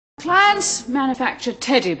Clients manufacture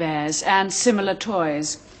teddy bears and similar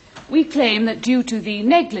toys. We claim that due to the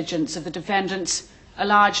negligence of the defendants, a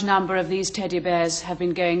large number of these teddy bears have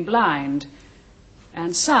been going blind,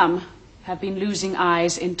 and some have been losing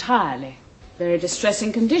eyes entirely. Very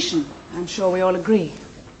distressing condition, I'm sure we all agree.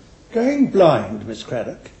 Going blind, Miss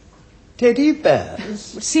Craddock? Teddy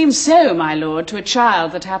bears? It seems so, my lord, to a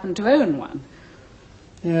child that happened to own one.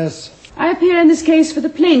 Yes. I appear in this case for the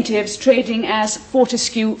plaintiffs trading as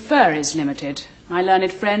Fortescue Furries Limited. My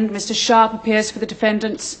learned friend, Mr. Sharp, appears for the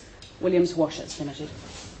defendants, Williams Washers Limited.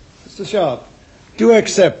 Mr. Sharp, do you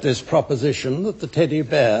accept this proposition that the teddy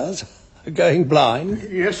bears are going blind?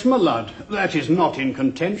 Yes, my lad. That is not in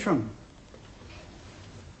contention.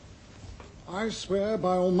 I swear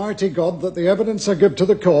by Almighty God that the evidence I give to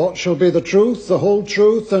the court shall be the truth, the whole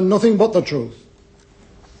truth, and nothing but the truth.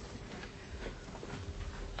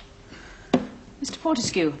 Mr.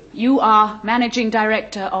 Fortescue, you are Managing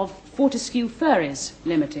Director of Fortescue Furries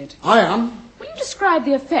Limited. I am. Will you describe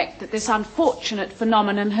the effect that this unfortunate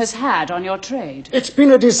phenomenon has had on your trade? It's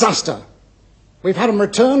been a disaster. We've had them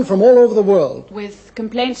returned from all over the world. With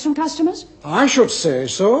complaints from customers? I should say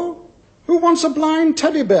so. Who wants a blind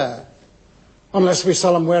teddy bear? Unless we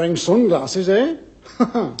sell them wearing sunglasses, eh?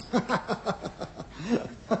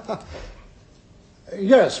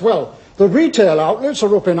 Yes, well, the retail outlets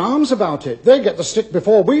are up in arms about it. They get the stick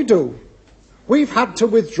before we do. We've had to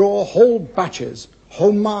withdraw whole batches,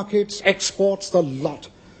 home markets, exports, the lot.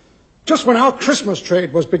 Just when our Christmas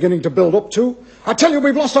trade was beginning to build up to. I tell you,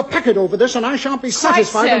 we've lost a packet over this, and I shan't be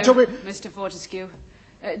satisfied until we... Mr. Fortescue.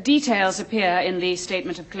 Details appear in the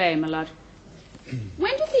statement of claim, my lord.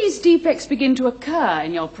 When did these defects begin to occur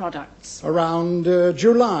in your products? Around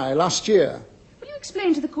July last year. Will you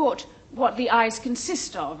explain to the court what the eyes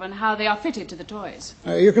consist of and how they are fitted to the toys?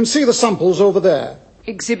 You can see the samples over there.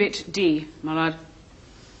 Exhibit D, my lord.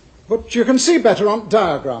 But you can see better on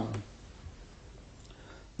diagram.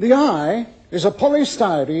 The eye is a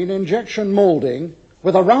polystyrene injection moulding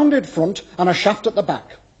with a rounded front and a shaft at the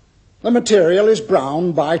back. The material is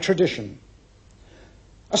brown by tradition.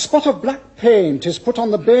 A spot of black paint is put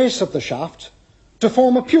on the base of the shaft to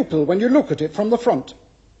form a pupil when you look at it from the front.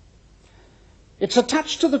 It's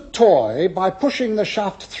attached to the toy by pushing the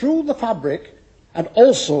shaft through the fabric and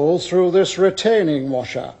also through this retaining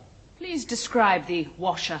washer. Please describe the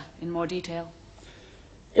washer in more detail.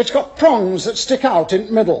 It's got prongs that stick out in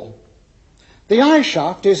the middle. The eye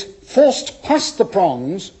shaft is forced past the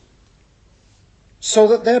prongs so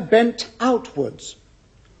that they're bent outwards.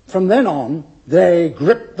 From then on, they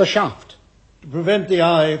grip the shaft. To prevent the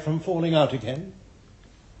eye from falling out again?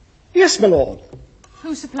 Yes, my lord.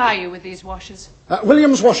 Who supply you with these washers?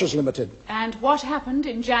 Williams Washers Limited. And what happened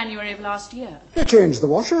in January of last year? They changed the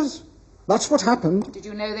washers. That's what happened. Did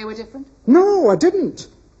you know they were different? No, I didn't.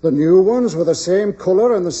 The new ones were the same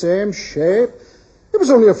colour and the same shape. It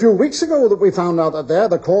was only a few weeks ago that we found out that they're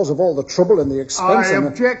the cause of all the trouble and the expense. I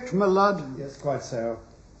object, my lad. Yes, quite so.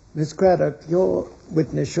 Miss Craddock, your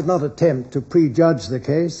witness should not attempt to prejudge the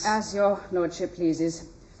case. As your lordship pleases.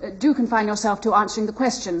 Do confine yourself to answering the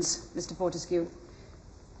questions, Mr. Fortescue.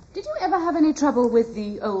 Did you ever have any trouble with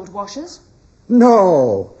the old washers?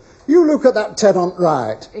 No. You look at that Ted on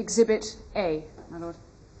right. Exhibit A, my lord.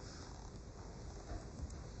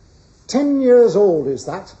 10 years old is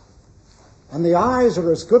that. And the eyes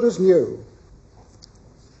are as good as new.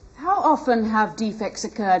 How often have defects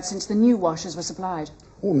occurred since the new washers were supplied?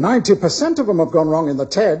 Oh, 90% of them have gone wrong in the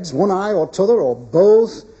Teds, one eye or t'other or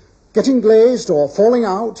both, getting glazed or falling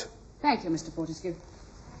out. Thank you, Mr. Fortescue.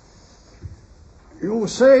 You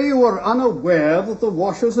say you were unaware that the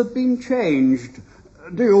washers had been changed.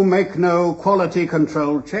 Do you make no quality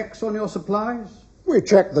control checks on your supplies? We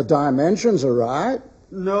check the dimensions are right.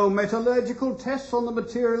 No metallurgical tests on the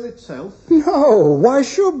material itself? No, why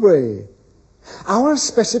should we? Our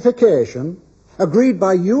specification, agreed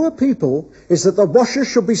by your people, is that the washers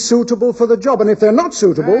should be suitable for the job, and if they're not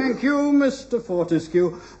suitable... Thank you, Mr.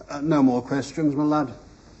 Fortescue. No more questions, my lad.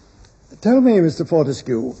 Tell me, Mr.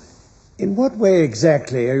 Fortescue, in what way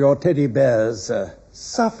exactly are your teddy bears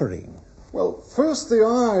suffering? Well, first the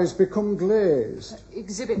eyes become glazed.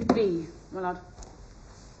 Exhibit B, my lord.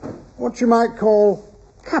 What you might call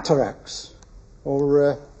cataracts,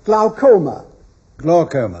 or glaucoma.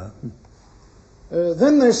 Glaucoma?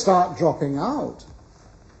 Then they start dropping out.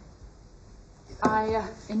 I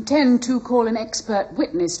intend to call an expert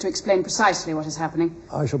witness to explain precisely what is happening.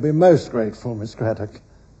 I shall be most grateful, Miss Craddock.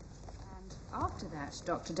 And after that,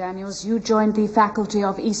 Dr. Daniels, you joined the faculty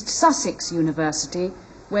of East Sussex University,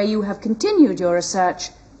 where you have continued your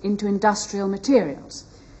research into industrial materials.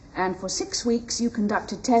 and for 6 weeks you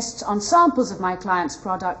conducted tests on samples of my client's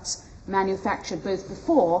products manufactured both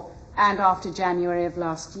before and after January of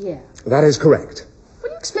last year. That is correct.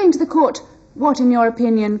 Will you explain to the court what, in your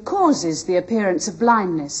opinion, causes the appearance of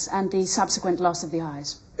blindness and the subsequent loss of the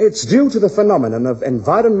eyes? It's due to the phenomenon of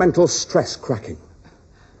environmental stress cracking.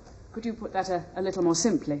 Could you put that a little more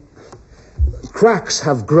simply? Cracks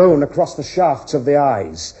have grown across the shafts of the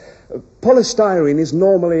eyes. Polystyrene is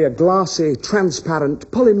normally a glassy, transparent,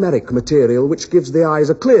 polymeric material which gives the eyes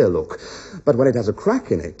a clear look. But when it has a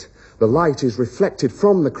crack in it, the light is reflected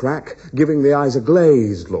from the crack, giving the eyes a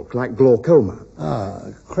glazed look, like glaucoma.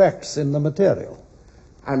 Cracks in the material.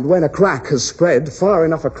 And when a crack has spread far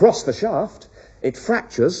enough across the shaft, it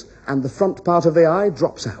fractures and the front part of the eye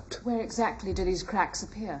drops out. Where exactly do these cracks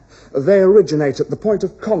appear? They originate at the point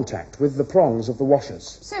of contact with the prongs of the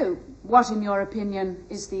washers. So, what, in your opinion,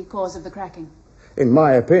 is the cause of the cracking? In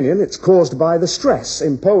my opinion, it's caused by the stress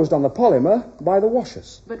imposed on the polymer by the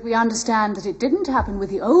washers. But we understand that it didn't happen with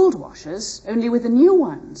the old washers, only with the new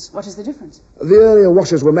ones. What is the difference? The earlier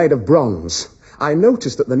washers were made of bronze. I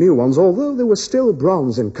noticed that the new ones, although they were still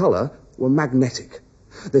bronze in colour, were magnetic.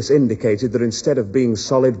 This indicated that instead of being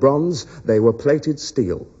solid bronze, they were plated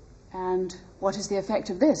steel. And what is the effect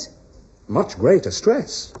of this? Much greater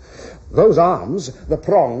stress. Those arms, the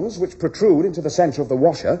prongs which protrude into the centre of the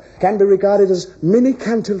washer, can be regarded as mini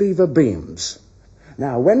cantilever beams.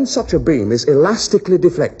 Now, when such a beam is elastically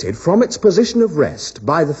deflected from its position of rest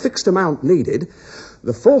by the fixed amount needed,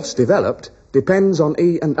 the force developed depends on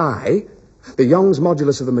E and I, the Young's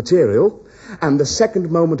modulus of the material, and the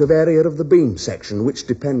second moment of area of the beam section, which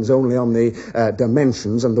depends only on the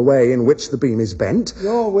dimensions and the way in which the beam is bent.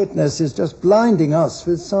 Your witness is just blinding us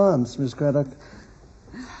with science, Miss Craddock.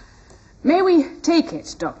 May we take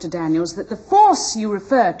it, Dr. Daniels, that the force you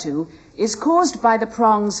refer to is caused by the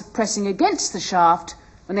prongs pressing against the shaft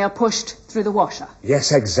when they are pushed through the washer?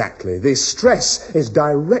 Yes, exactly. The stress is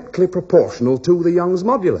directly proportional to the Young's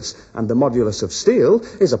modulus, and the modulus of steel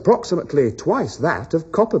is approximately twice that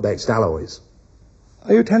of copper-based alloys.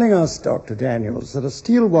 Are you telling us, Dr. Daniels, that a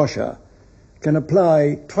steel washer can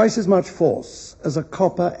apply twice as much force as a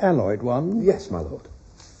copper alloyed one? Yes, my lord.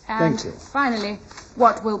 And Thank you. finally,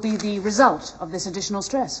 what will be the result of this additional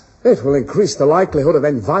stress? It will increase the likelihood of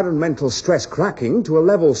environmental stress cracking to a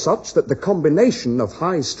level such that the combination of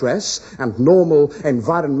high stress and normal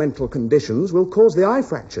environmental conditions will cause the eye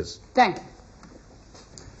fractures. Thank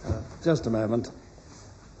you. Just a moment.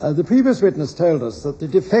 The previous witness told us that the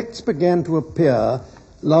defects began to appear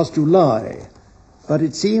last July, but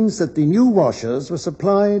it seems that the new washers were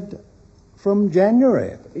supplied from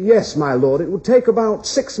January. Yes, my lord. It would take about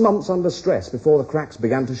 6 months under stress before the cracks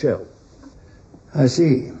began to show. I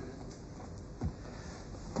see.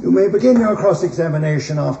 You may begin your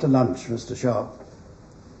cross-examination after lunch, Mr. Sharp.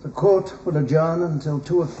 The court will adjourn until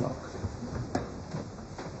 2 o'clock.